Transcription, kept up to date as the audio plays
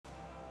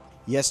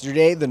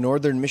Yesterday, the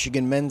Northern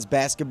Michigan men's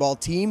basketball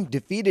team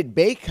defeated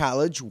Bay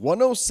College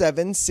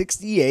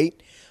 107-68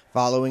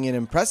 following an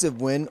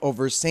impressive win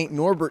over St.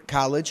 Norbert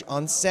College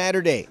on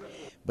Saturday.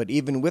 But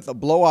even with a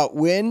blowout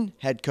win,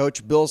 head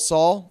coach Bill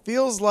Saul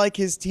feels like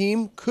his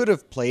team could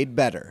have played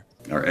better.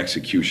 Our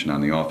execution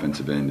on the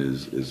offensive end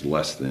is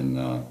less than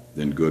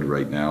good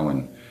right now,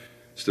 and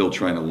still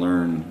trying to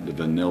learn the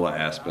vanilla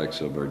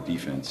aspects of our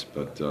defense.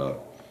 But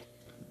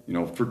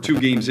for 2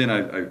 games in,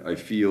 I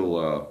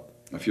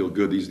feel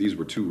good. These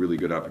were 2 really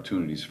good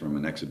opportunities from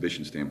an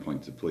exhibition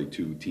standpoint to play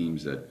 2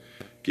 teams that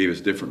gave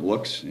us different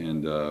looks,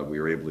 and we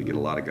were able to get a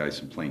lot of guys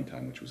some playing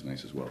time, which was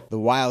nice as well. The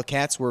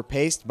Wildcats were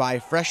paced by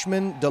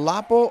freshman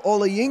Delapo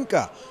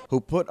Olayinka, who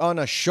put on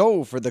a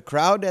show for the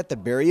crowd at the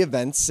Berry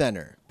Events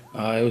Center.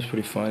 It was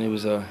pretty fun. It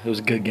was a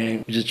good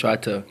game. We just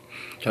tried to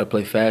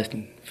play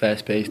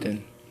fast-paced,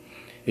 and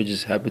we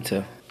just happened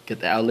to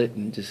get the outlet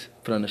and just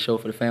put on a show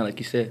for the fan, like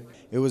you said.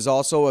 It was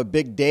also a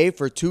big day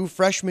for 2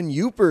 freshman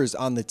Yoopers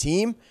on the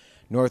team,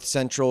 North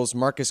Central's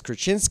Marcus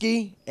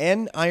Kraczynski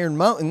and Iron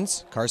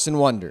Mountain's Carson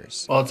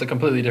Wonders. Well, it's a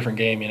completely different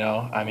game,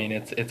 I mean,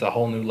 it's a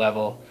whole new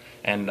level,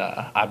 and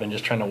I've been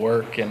just trying to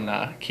work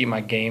and keep my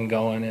game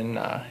going and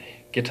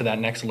get to that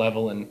next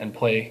level and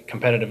play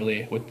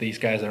competitively with these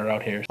guys that are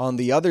out here. On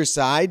the other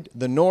side,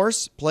 the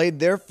Norse played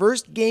their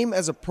first game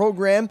as a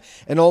program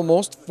in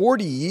almost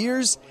 40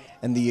 years,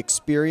 and the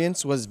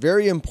experience was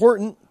very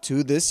important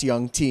to this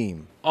young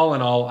team. All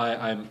in all,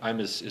 I'm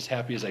as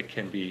happy as I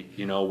can be,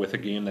 with a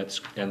game that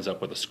ends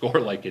up with a score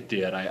like it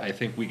did. I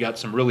think we got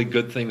some really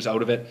good things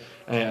out of it,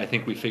 and I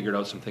think we figured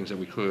out some things that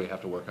we clearly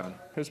have to work on.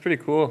 It was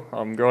pretty cool.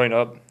 Growing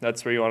up,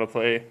 that's where you want to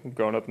play.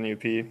 Growing up in the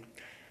UP,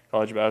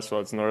 college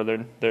basketball, it's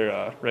Northern.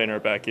 They're right in our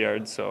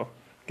backyard, so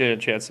getting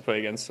a chance to play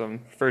against them.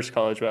 First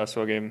college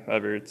basketball game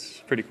ever.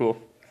 It's pretty cool.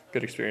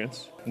 Good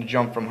experience. The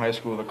jump from high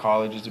school to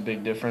college is a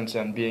big difference,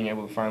 and being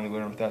able to finally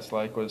learn what that's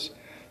like was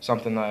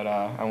something that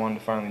I wanted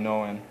to finally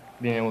know, and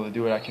being able to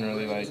do it, I can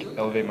really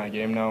elevate my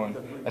game now, and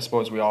I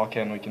suppose we all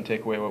can. We can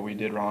take away what we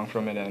did wrong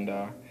from it, and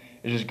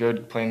it's just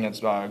good playing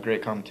against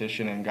great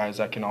competition and guys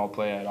that can all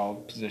play at all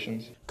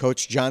positions.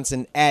 Coach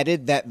Johnson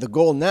added that the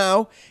goal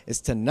now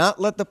is to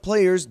not let the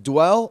players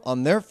dwell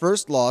on their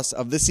first loss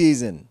of the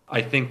season.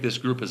 I think this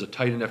group is a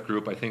tight enough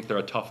group. I think they're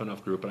a tough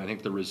enough group, and I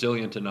think they're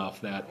resilient enough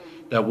that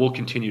we'll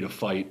continue to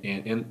fight,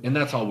 and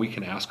that's all we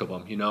can ask of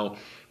them.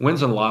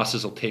 Wins and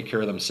losses will take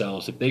care of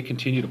themselves. If they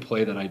continue to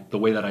play the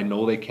way that I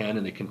know they can,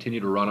 and they continue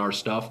to run our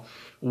stuff,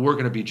 we're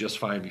going to be just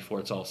fine before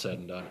it's all said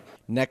and done.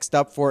 Next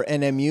up for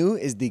NMU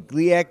is the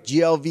GLIAC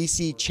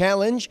GLVC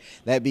Challenge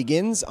that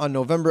begins on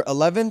November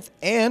 11th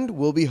and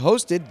will be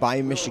hosted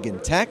by Michigan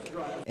Tech.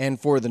 And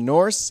for the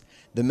Norse,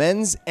 the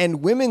men's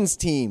and women's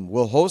team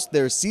will host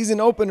their season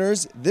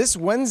openers this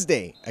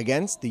Wednesday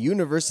against the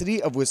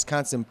University of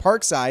Wisconsin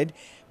Parkside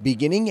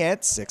beginning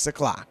at 6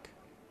 o'clock.